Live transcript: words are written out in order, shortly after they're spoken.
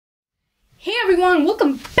everyone,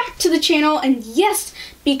 welcome back to the channel, and yes,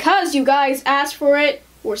 because you guys asked for it,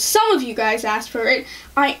 or some of you guys asked for it,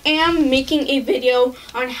 I am making a video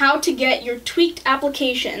on how to get your tweaked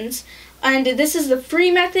applications, and this is the free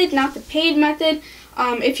method, not the paid method.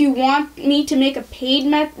 If you want me to make a paid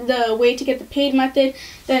the way to get the paid method,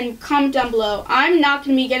 then comment down below. I'm not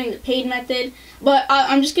going to be getting the paid method, but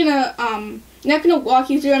I'm just gonna not gonna walk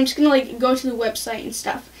you through. I'm just gonna go to the website and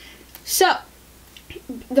stuff. So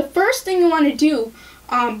the first thing you want to do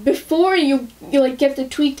before you get the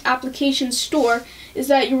tweaked application store is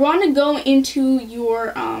that you want to go into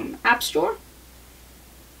your app store,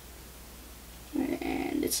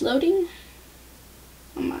 and it's loading.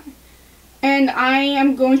 Oh my. And I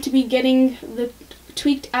am going to be getting the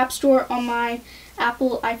tweaked app store on my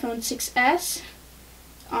Apple iPhone 6s.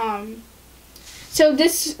 So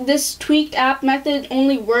this tweaked app method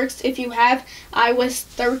only works if you have iOS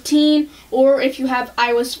 13 or if you have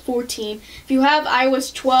iOS 14. If you have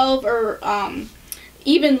iOS 12 or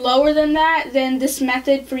even lower than that, then this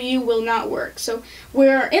method for you will not work. So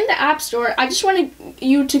we're in the App Store. I just want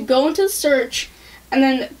you to go into the search and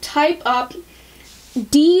then type up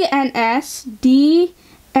DNS.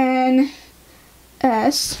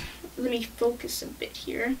 Let me focus a bit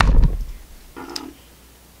here.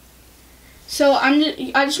 So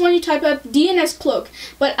I just want you to type up DNS Cloak,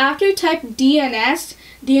 but after you type DNS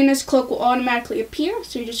Cloak will automatically appear.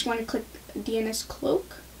 So you just want to click DNS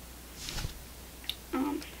Cloak.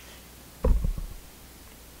 And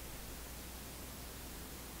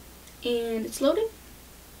it's loading.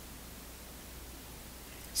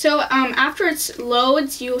 So after it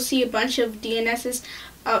loads, you'll see a bunch of DNS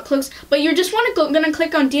cloaks, but you just gonna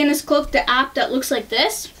click on DNS Cloak, the app that looks like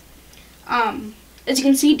this. As you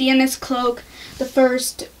can see, DNS Cloak, the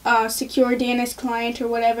first secure DNS client or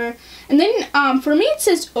whatever, and then for me it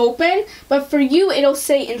says open, but for you it'll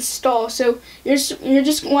say install. So you're just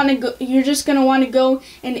gonna want to go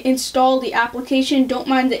and install the application. Don't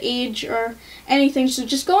mind the age or anything. So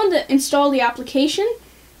just go and install the application.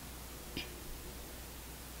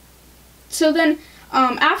 So then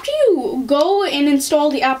after you go and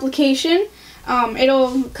install the application,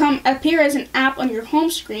 it'll appear as an app on your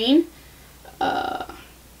home screen.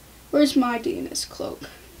 Where's my DNS Cloak?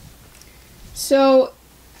 So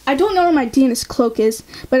I don't know where my DNS Cloak is,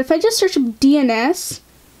 but if I just search up DNS,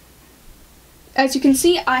 as you can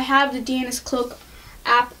see, I have the DNS Cloak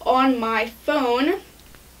app on my phone.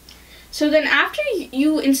 So then after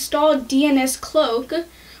you install DNS Cloak,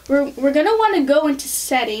 we're gonna want to go into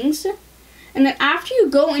settings, and then after you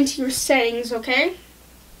go into your settings, okay,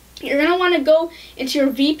 you're going to want to go into your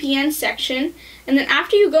VPN section, and then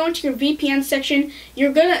after you go into your VPN section,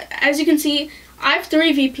 you're going to, as you can see, I have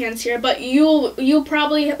 3 VPNs here, but you'll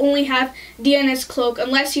probably only have DNS Cloak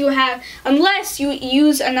unless you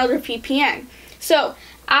use another VPN. So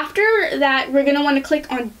after that, we're going to want to click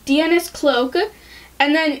on DNS Cloak,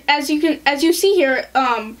 and then as you see here,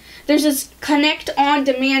 there's this Connect on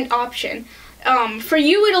Demand option. For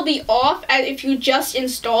you, it'll be off if you just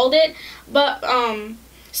installed it, but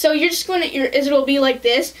so you're just going to, it'll be like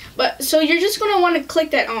this, but so you're just going to want to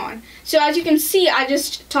click that on. So as you can see, I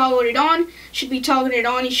just toggled it on. Should be toggled it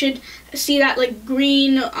on. You should see that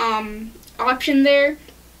green option there.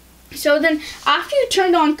 So then after you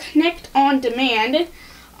turned on Connect on Demand,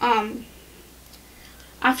 then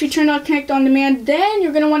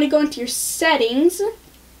you're going to want to go into your settings,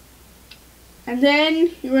 and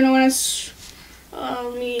then you're going to want to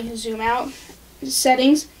let me zoom out.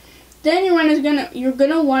 Settings. Then you're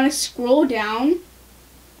gonna want to scroll down,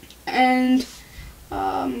 and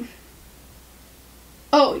you're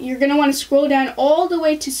gonna want to scroll down all the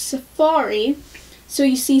way to Safari. So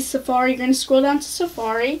you see Safari. You're gonna scroll down to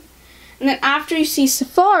Safari, and then after you see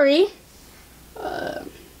Safari, let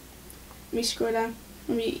me scroll down.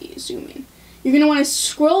 Let me zoom in. You're gonna want to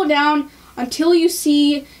scroll down until you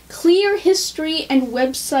see Clear History and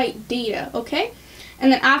Website Data. Okay.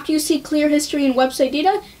 And then after you see Clear History and Website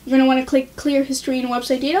Data, you're going to want to click Clear History and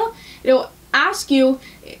Website Data. It'll ask you,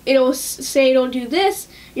 it'll say it'll do this.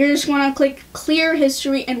 You're just going to click Clear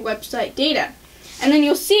History and Website Data. And then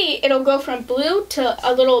you'll see it'll go from blue to a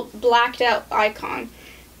little blacked out icon.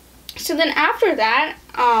 So then after that,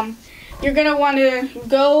 you're going to want to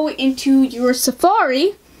go into your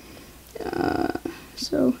Safari.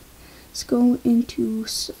 So let's go into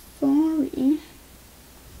Safari.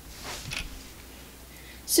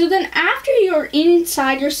 So then after you're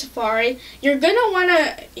inside your Safari, you're gonna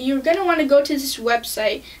wanna go to this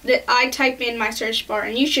website that I type in my search bar,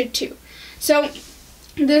 and you should too. So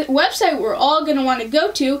the website we're all gonna want to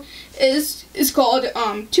go to is called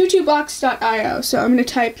 22box.io. So I'm gonna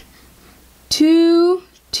type 22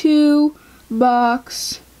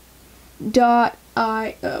 box.io.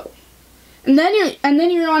 And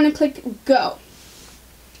then you're going to click go.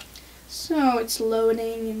 So it's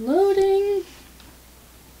loading and loading.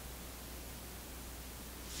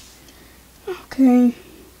 Okay.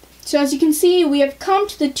 So as you can see, we have come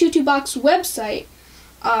to the TutuBox website.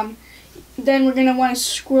 Then we're going to want to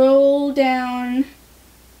scroll down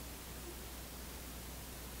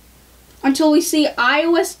until we see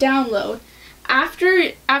iOS download.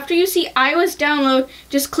 After you see iOS download,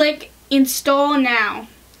 just click install now.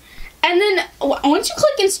 And then once you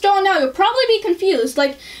click install now, you'll probably be confused.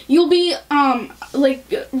 Like you'll be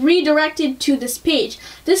redirected to this page.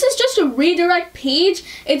 This is just a redirect page.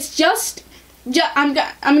 It's just I'm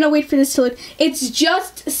gonna wait for this to load. It's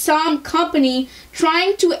just some company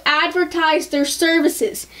trying to advertise their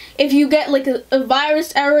services. If you get like a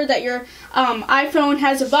virus error that your iPhone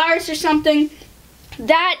has a virus or something,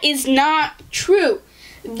 that is not true.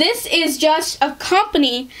 This is just a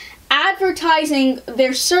company advertising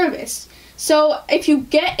their service. So if you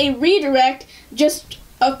get a redirect, just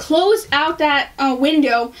close out that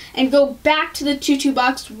window and go back to the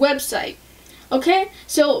TutuBox website. Okay,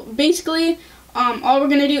 so basically all we're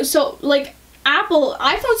gonna do, so like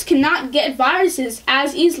iPhones cannot get viruses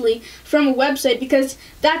as easily from a website because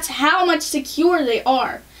that's how much secure they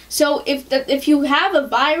are. So if you have a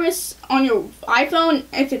virus on your iPhone,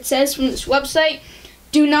 if it says from this website,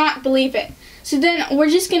 do not believe it. So then we're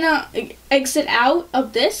just gonna exit out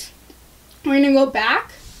of this. We're gonna go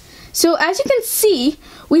back. So as you can see,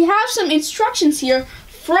 we have some instructions here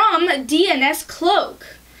from DNS Cloak.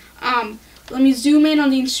 Let me zoom in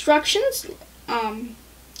on the instructions.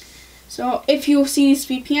 So if you see these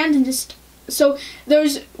VPNs, and so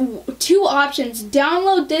there's two options: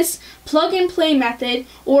 download this plug-and-play method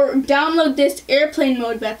or download this airplane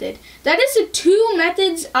mode method. That is the two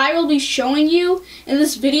methods I will be showing you in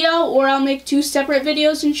this video, or I'll make two separate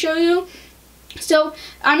videos and show you. So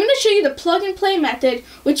I'm going to show you the plug-and-play method,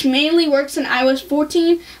 which mainly works on iOS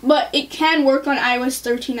 14, but it can work on iOS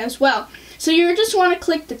 13 as well. So you just want to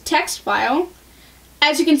click the text file.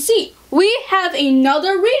 As you can see, we have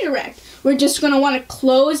another redirect. We're just going to want to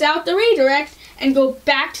close out the redirect and go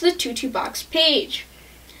back to the TutuBox page.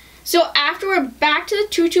 So after we're back to the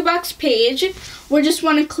TutuBox page, we just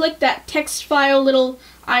want to click that text file little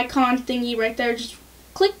icon thingy right there. Just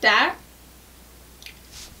click that.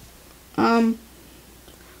 We're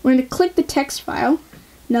going to click the text file.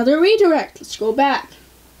 Another redirect. Let's go back.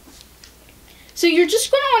 So you're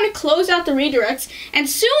just going to want to close out the redirects, and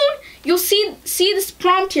soon you'll see this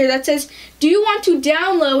prompt here that says, do you want to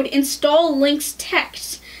download install links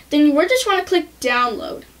text? Then we're just want to click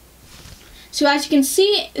download. So as you can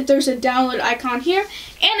see, there's a download icon here,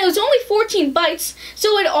 and it was only 14 bytes,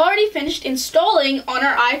 so it already finished installing on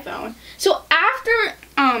our iPhone. So after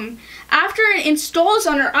it installs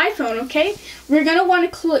on our iPhone, okay, we're gonna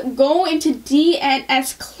want to go into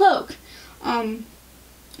DNS Cloak.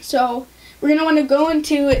 So we're gonna want to go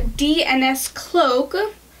into DNS Cloak.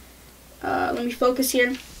 Let me focus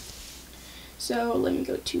here. So let me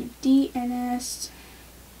go to DNS.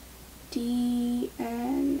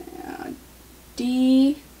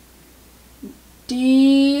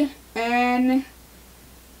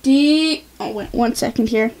 Oh, wait, 1 second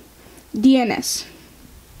here. DNS.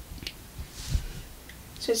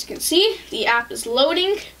 So as you can see, the app is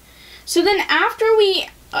loading. So then after we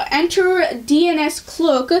enter DNS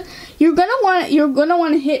Cloak, you're gonna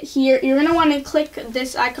want to hit here. You're gonna want to click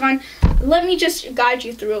this icon. Let me just guide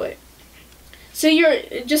you through it. So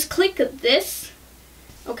just click this,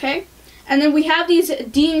 okay? And then we have these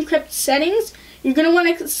de-encrypt settings. You're gonna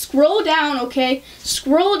want to scroll down, okay?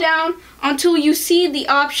 Scroll down until you see the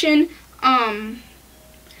option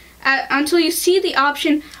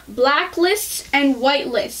blacklists and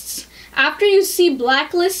whitelists. After you see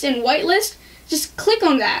blacklists and whitelist, just click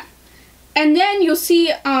on that, and then you'll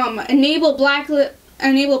see enable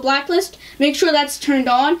blacklist. Make sure that's turned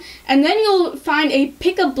on, and then you'll find a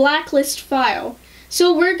pick a blacklist file.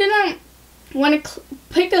 So we're gonna want to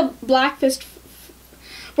pick a blacklist.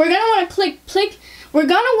 We're gonna want to click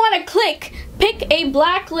pick a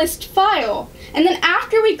blacklist file, and then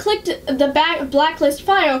after we clicked the blacklist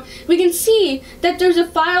file, we can see that there's a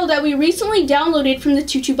file that we recently downloaded from the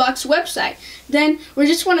TutuBox website. Then we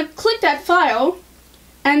just want to click that file,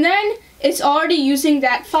 and then it's already using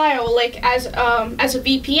that file like as a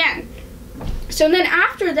VPN. So then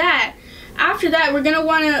after that, we're gonna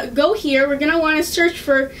want to go here. We're gonna want to search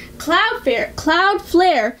for Cloudflare,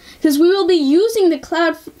 because we will be using the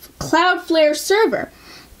Cloudflare server.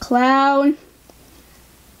 Cloudflare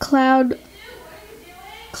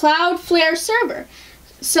server.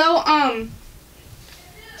 So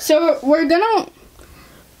So we're gonna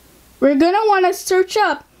want to search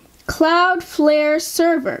up Cloudflare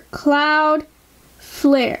server.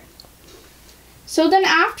 Cloudflare. So then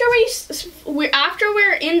after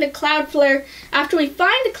we're in the Cloudflare, after we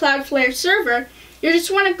find the Cloudflare server, you're just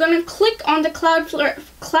gonna click on the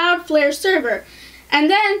Cloudflare server, and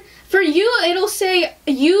then for you it'll say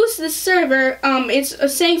use the server. It's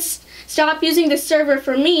saying stop using the server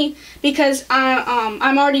for me because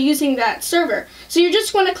I'm already using that server. So you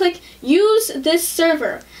just want to click use this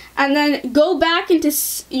server, and then go back into.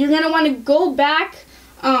 You're gonna want to go back.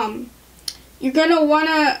 You're gonna want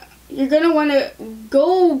to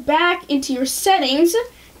go back into your settings,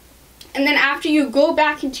 and then after you go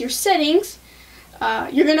back into your settings,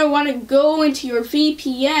 you're gonna want to go into your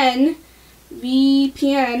VPN,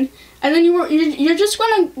 and then you're just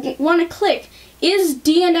gonna want to click is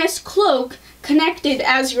DNS Cloak connected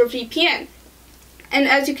as your VPN, and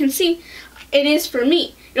as you can see, it is for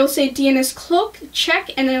me. It'll say DNS Cloak, check,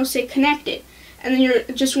 and then it'll say connected, and then you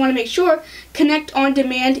just want to make sure connect on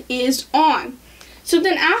demand is on. So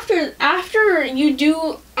then after you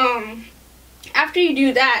do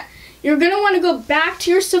that, you're gonna want to go back to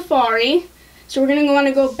your Safari. So we're gonna want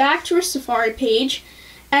to go back to our Safari page,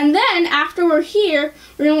 and then after we're here,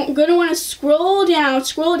 we're gonna want to scroll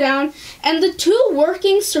down, and the two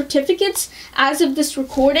working certificates as of this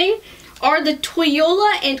recording are the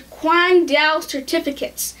Toyola and Kwangdao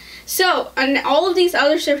certificates. So, and all of these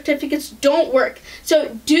other certificates don't work.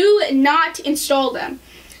 So do not install them.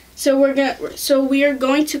 So we are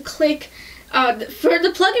going to click for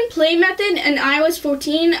the plug and play method in iOS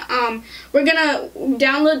 14. We're gonna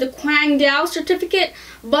download the Kwangdao certificate,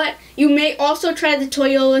 but you may also try the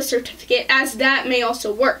Toyola certificate, as that may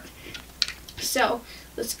also work. So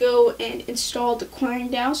let's go and install the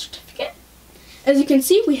Kwangdao certificate. As you can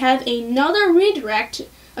see, we have another redirect,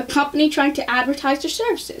 a company trying to advertise their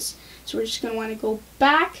services. So we're just going to want to go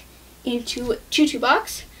back into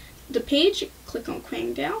TutuBox, the page, click on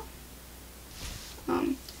Kwangdao,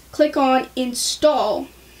 click on install.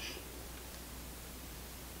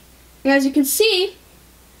 And as you can see,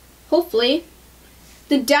 hopefully,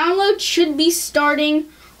 the download should be starting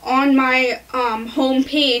on my home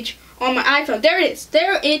page on my iPhone. There it is.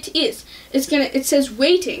 There it is. It says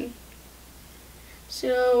waiting.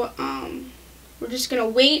 So we're just gonna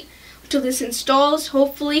wait until this installs.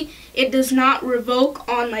 Hopefully it does not revoke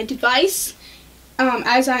on my device,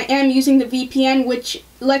 as I am using the VPN, which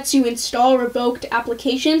lets you install revoked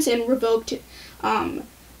applications and revoked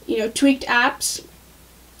tweaked apps.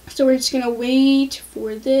 So we're just gonna wait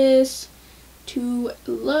for this to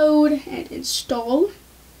load and install.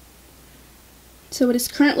 So it is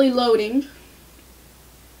currently loading.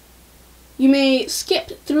 You may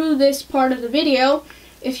skip through this part of the video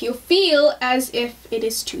if you feel as if it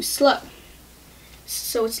is too slow.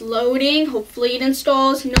 So it's loading. Hopefully it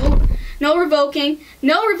installs. No revoking.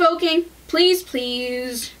 No revoking. Please,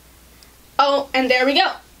 please. Oh, and there we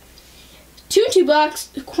go.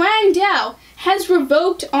 TutuBox Kwangdao has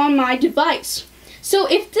revoked on my device. So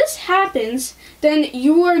if this happens, then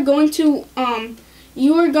you are going to want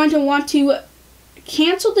to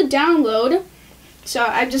cancel the download. So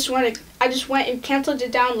I just went and canceled the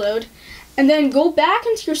download, and then go back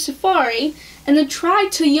into your Safari and then try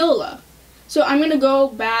Toyola. So I'm going to go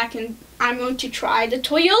back and I'm going to try the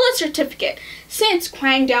Toyola certificate since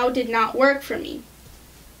Kwangdao did not work for me.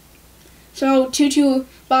 So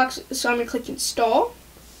TutuBox, so I'm going to click install.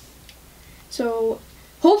 So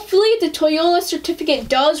hopefully the Toyola certificate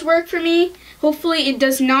does work for me. Hopefully it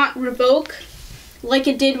does not revoke like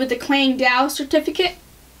it did with the Kwangdao certificate.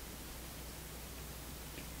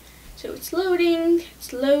 So it's loading,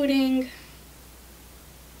 it's loading,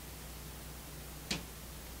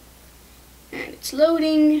 and it's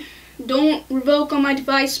loading. Don't revoke on my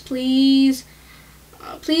device, please.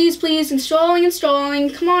 Please, please, installing, installing.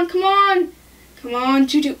 Come on, come on. Come on,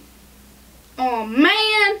 Tutu. Oh,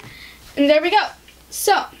 man. And there we go.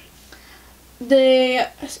 So, the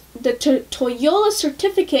Toyola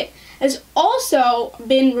certificate has also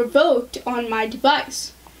been revoked on my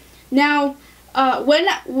device. Now, when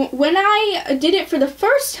I did it for the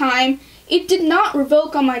first time, it did not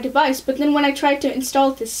revoke on my device, but then when I tried to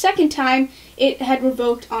install it the second time, it had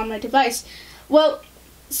revoked on my device. Well,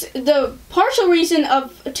 the partial reason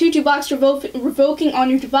of TutuBox revoking on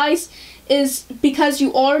your device is because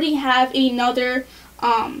you already have another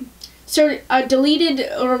deleted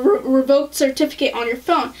or revoked certificate on your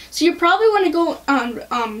phone. So you probably want to go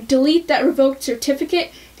delete that revoked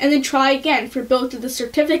certificate and then try again for both of the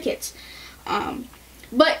certificates.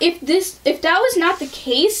 But if that was not the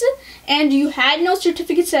case and you had no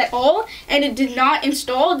certificates at all and it did not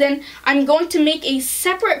install, then I'm going to make a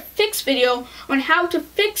separate fix video on how to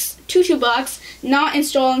fix TutuBox not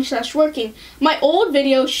installing / working. My old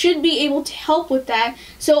video should be able to help with that,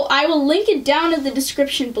 so I will link it down in the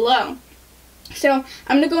description below. So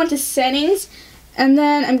I'm going to go into settings, and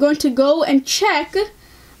then I'm going to go and check.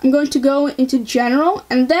 I'm going to go into general,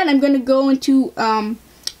 and then I'm going to go into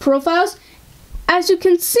profiles. As you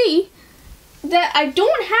can see, that I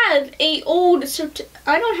don't have an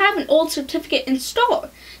old certificate installed.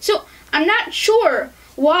 So I'm not sure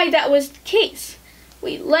why that was the case.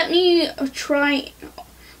 Wait, let me try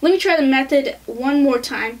the method one more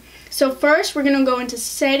time. So first we're gonna go into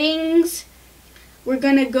settings. We're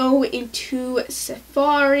gonna go into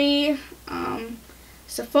Safari.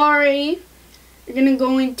 We're gonna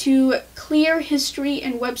go into clear history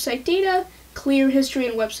and website data. Clear history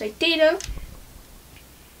and website data.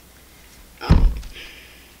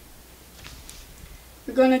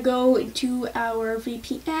 We're going to go into our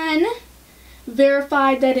VPN,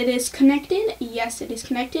 verify that it is connected. Yes, it is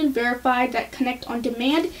connected. Verify that Connect on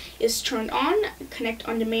Demand is turned on. Connect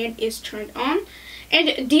on Demand is turned on. And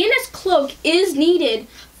DNS Cloak is needed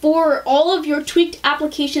for all of your tweaked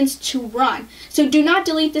applications to run. So do not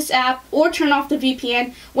delete this app or turn off the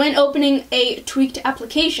VPN when opening a tweaked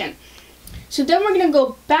application. So then we're going to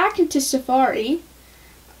go back into Safari.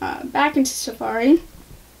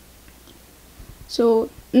 So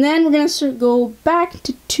and then we're going to go back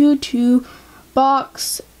to TutuBox.io.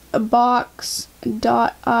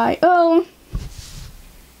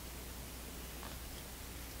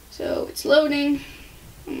 So it's loading.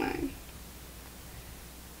 Come on.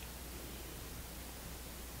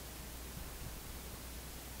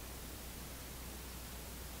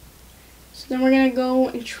 So then we're going to go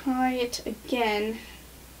and try it again.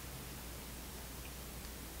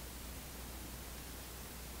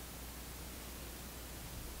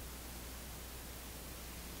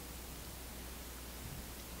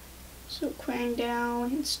 So crank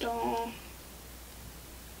down, install,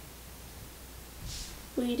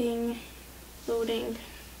 waiting, loading.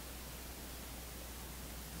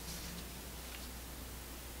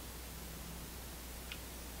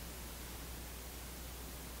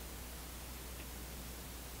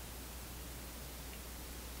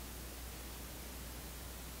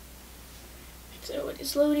 So it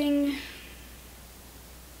is loading.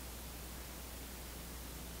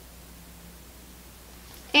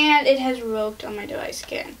 And it has revoked on my device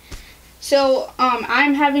again. So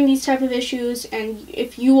I'm having these type of issues, and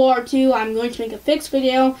if you are too, I'm going to make a fix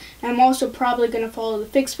video. I'm also probably going to follow the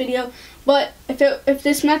fix video. But if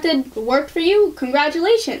this method worked for you,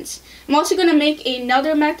 congratulations. I'm also going to make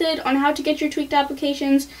another method on how to get your tweaked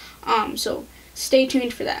applications. So stay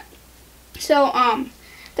tuned for that. So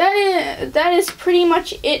that is pretty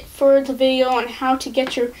much it for the video on how to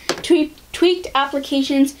get your tweaked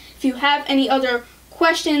applications. If you have any other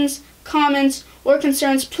questions, comments, or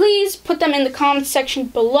concerns, please put them in the comments section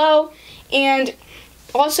below. And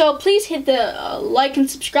also, please hit the like and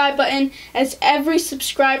subscribe button, as every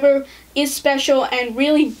subscriber is special and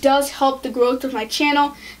really does help the growth of my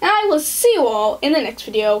channel. And I will see you all in the next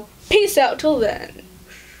video. Peace out till then.